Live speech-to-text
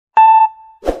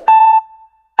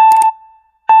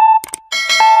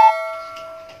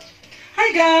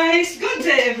Hi guys! Good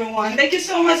day everyone! Thank you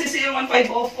so much,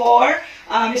 CL1504,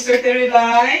 Mr.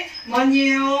 Terilay,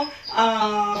 Manu,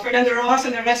 Fernando Rojas,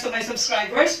 and the rest of my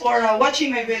subscribers for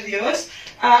watching my videos.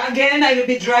 Again, I will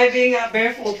be driving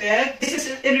barefooted. This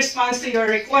is in response to your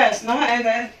request, no?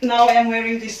 And now I am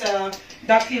wearing this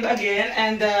duck heel again,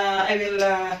 and I will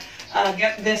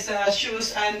get this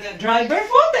shoes and drive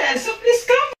barefooted. So please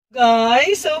come,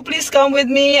 guys. So please come with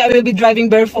me. I will be driving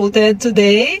barefooted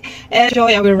today and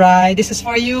enjoy our ride. This is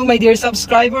for you, my dear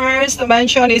subscribers. The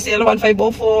mention is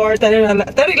L1504,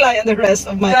 Terilay, and the rest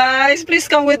of my guys. Please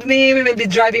come with me. We will be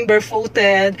driving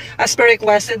barefooted as per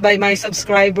requested by my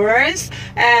subscribers.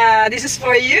 This is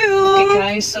for you. Okay,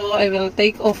 guys. So I will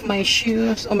take off my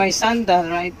shoes or my sandal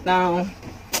right now.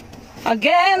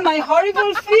 Again, my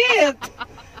horrible feet.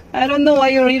 I don't know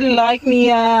why you really like me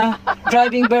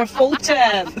driving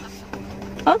barefooted.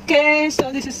 Okay,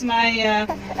 so this is my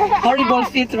horrible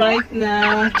feet right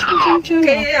now.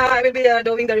 Okay, I will be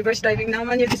doing the reverse driving now.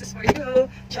 Manu, this is for you.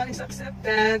 Challenge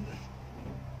accepted.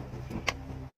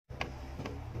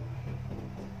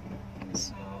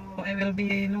 So I will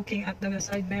be looking at the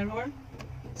side mirror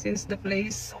since the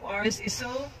place of ours is so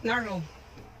narrow.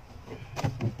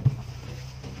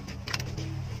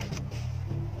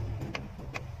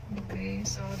 Okay,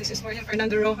 so this is for you,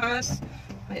 Fernando Rojas.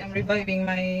 I am reviving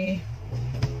my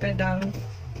pedal.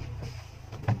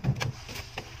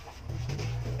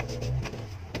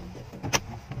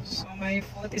 So my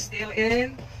foot is still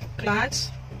in clutch.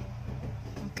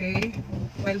 Okay,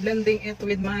 while blending it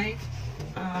with my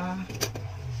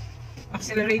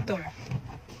accelerator.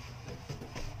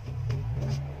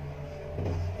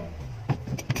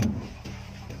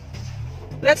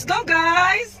 Let's go,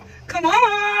 guys! Come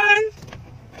on!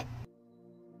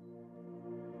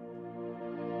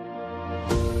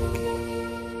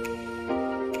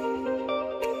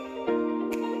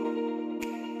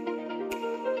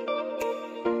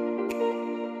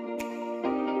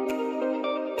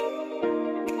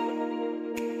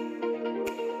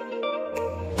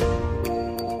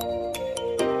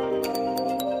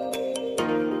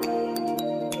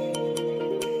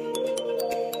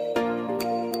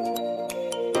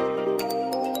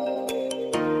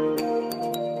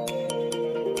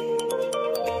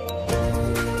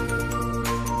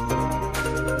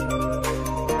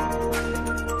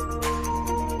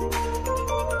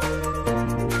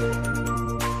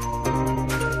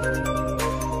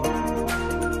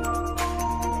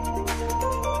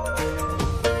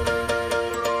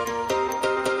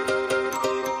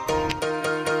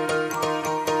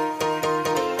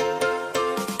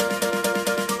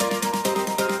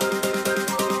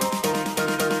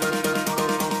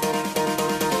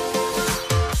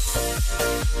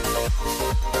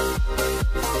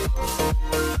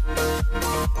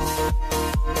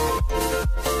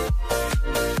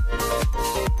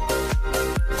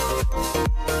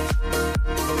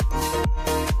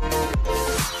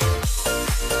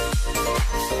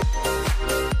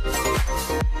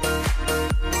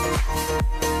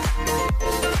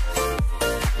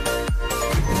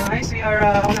 We are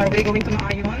on our way going to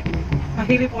Maayon, a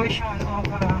hilly portion of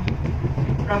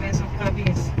province of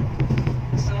Capiz.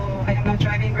 So I am now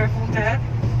driving barefooted,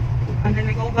 and then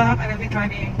we go back. I will be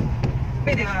driving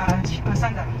with a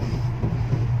sandal.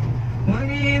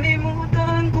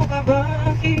 Malilimutan ko ka ba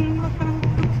aking mahal?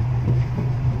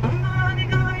 Ang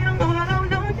maligayang araw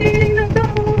nating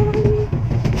nagdaan,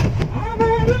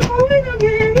 habang ako'y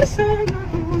nag-iisa na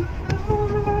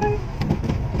hulay.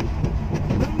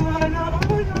 Ang alaala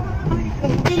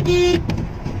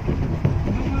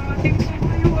ang ating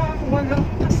suyuang walang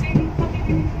kasing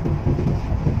pati.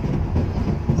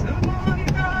 Sa mga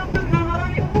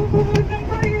itatangayod ng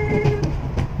bayin,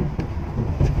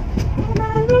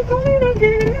 habang ako'y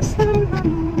nag-iisa na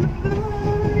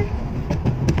hulay.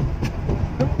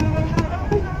 Ang alaala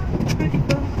ay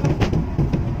ikaw.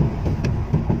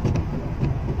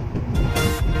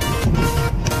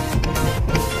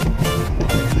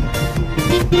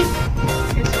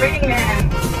 It's raining, man.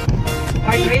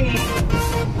 Quite rainy.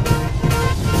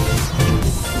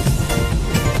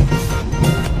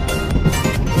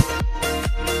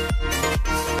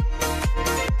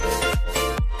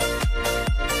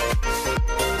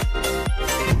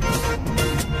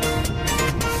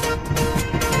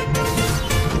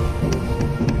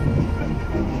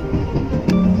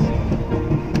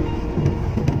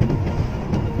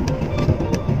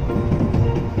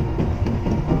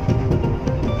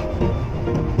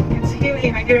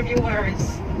 My dear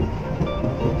viewers,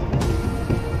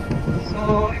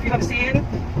 so if you have seen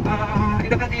in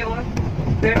the video,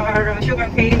 there are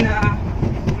sugarcane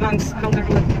plants along the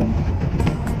road.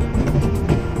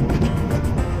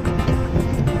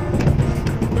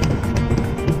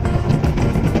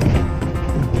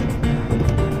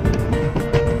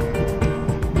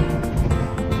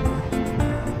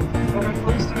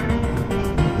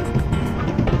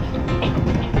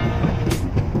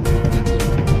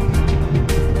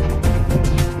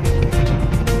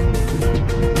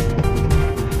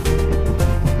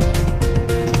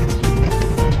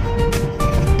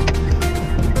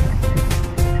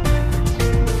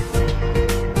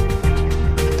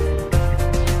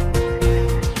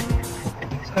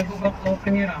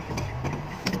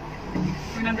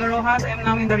 Rojas. I am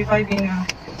now in the reviving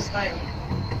style.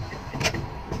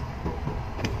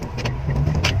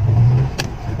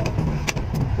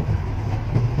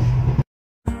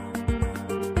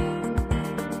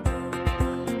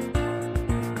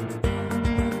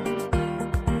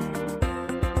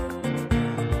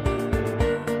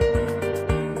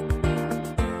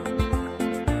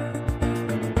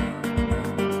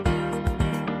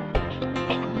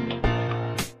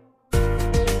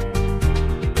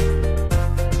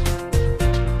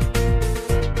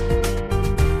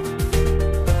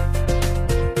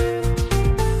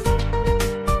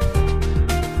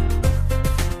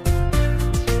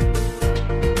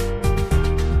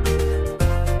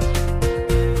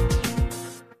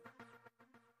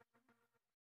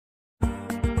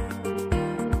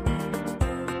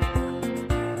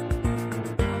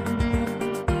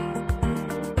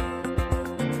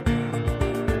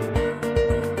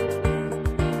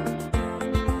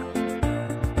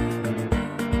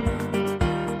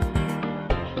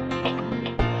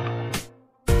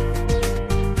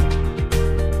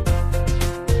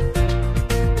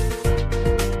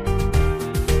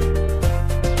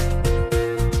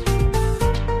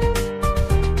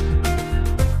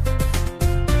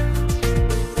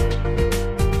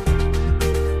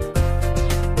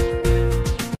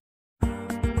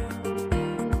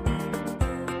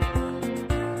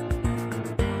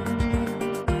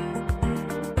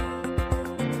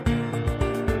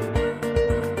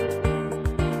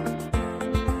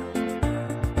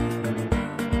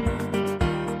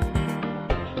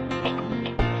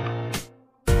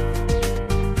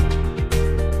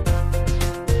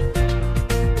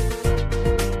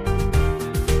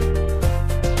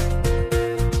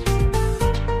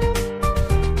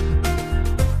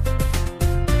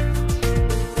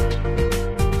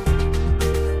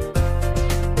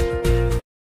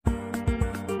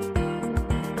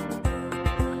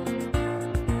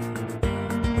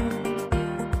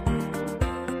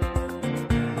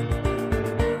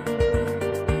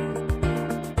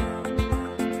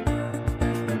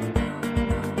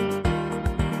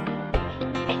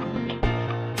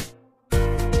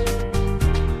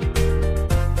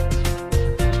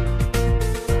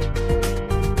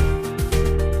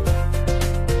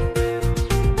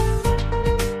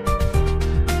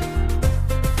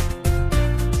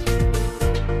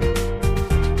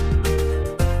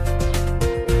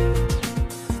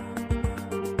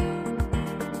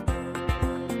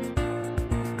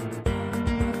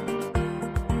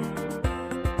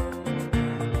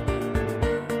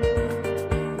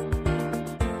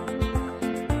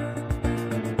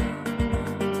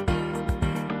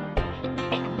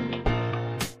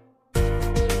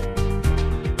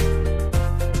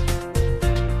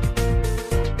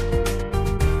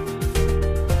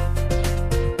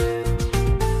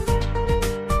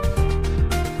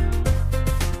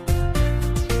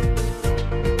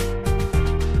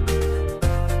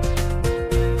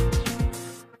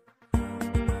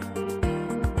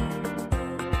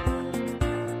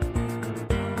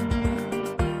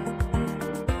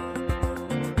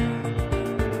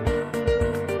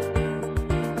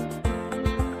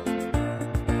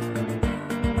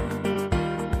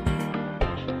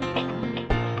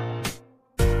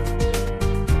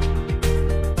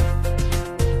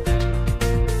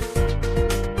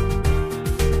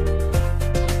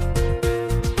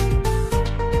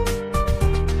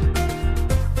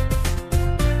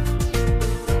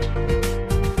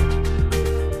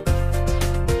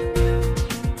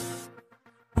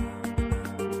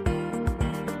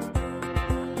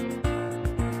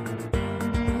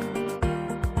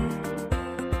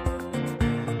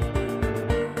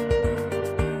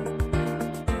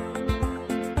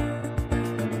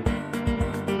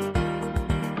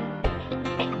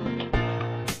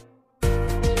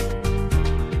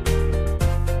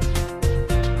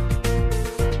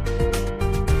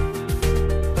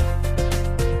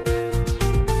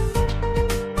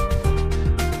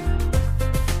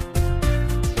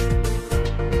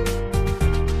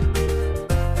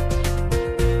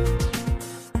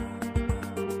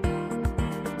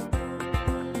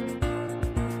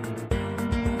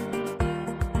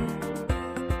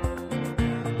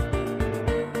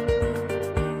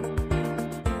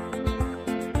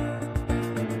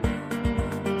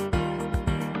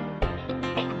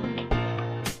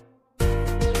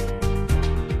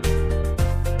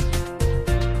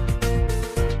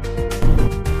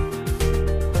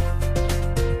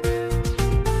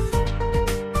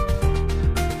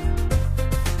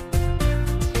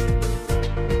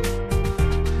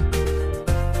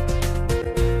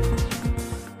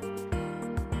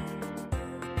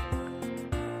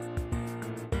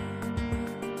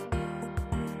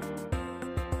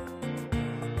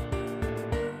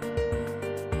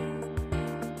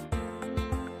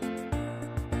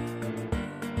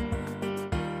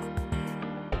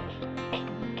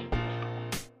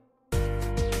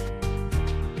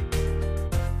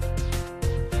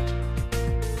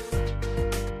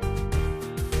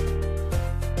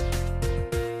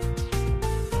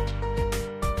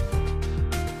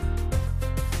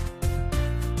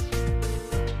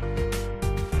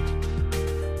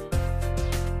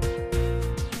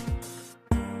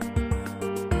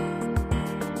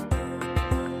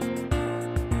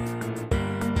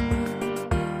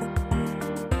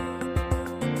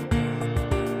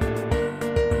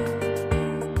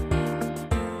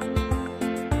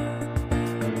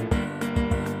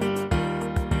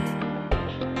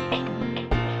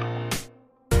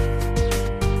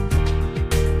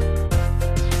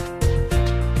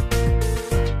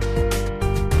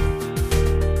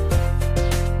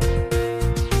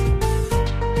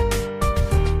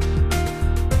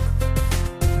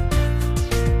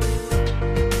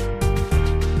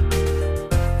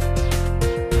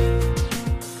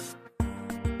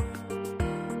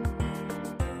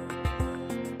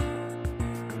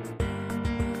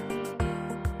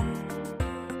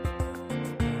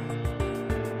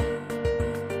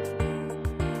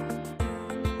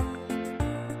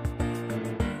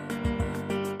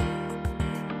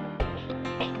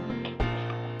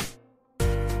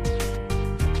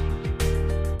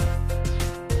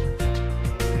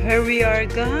 Here we are,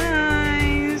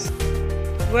 guys.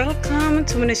 Welcome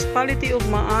to Municipality of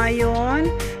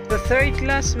Maayon, the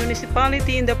third-class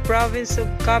municipality in the province of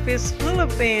Capiz,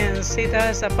 Philippines. It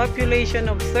has a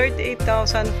population of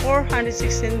 38,416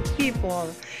 people.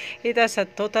 It has a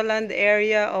total land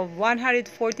area of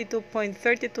 142.32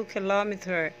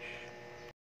 kilometers.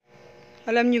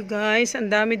 Alam nyo guys,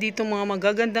 ang dami dito mga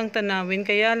magagandang tanawin,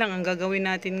 kaya lang ang gagawin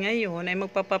natin ngayon ay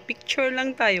magpapapicture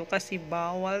lang tayo kasi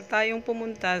bawal tayong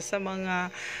pumunta sa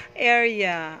mga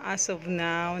area as of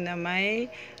now na may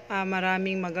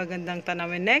maraming magagandang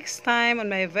tanawin. Next time on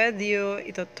my video,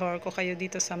 ito-tour ko kayo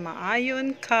dito sa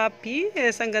Maayon,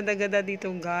 Capiz. Ang ganda-ganda dito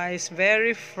guys,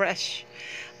 very fresh.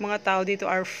 Mga tao dito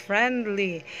are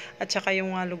friendly at saka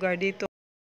yung mga lugar dito.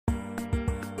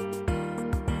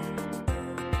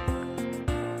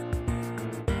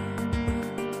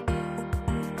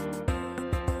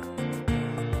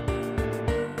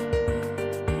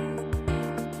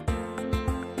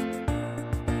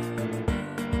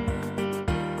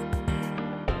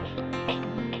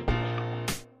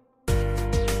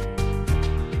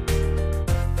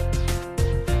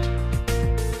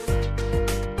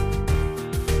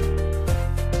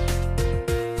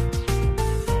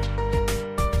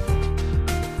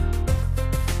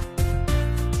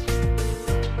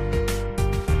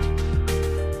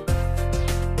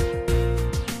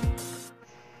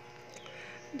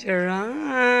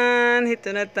 Charan!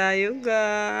 Ito na tayo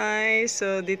guys.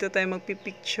 So dito tayo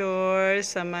magpipicture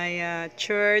sa may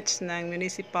church ng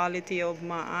Municipality of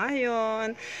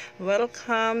Maayon.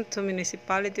 Welcome to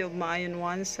Municipality of Maayon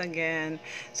once again.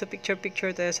 So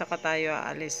picture tayo, saka tayo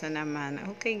aalis na naman.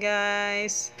 Okay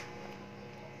guys.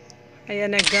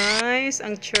 Ayan na guys,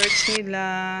 ang church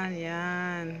nila.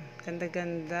 Ayan.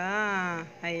 Ganda-ganda.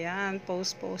 Ayan,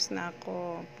 post na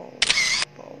ako.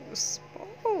 Post.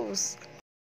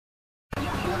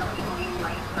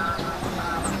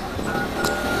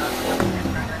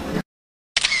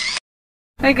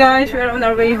 Hi guys, we're on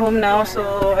our way home now,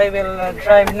 so I will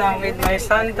drive now with my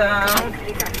son down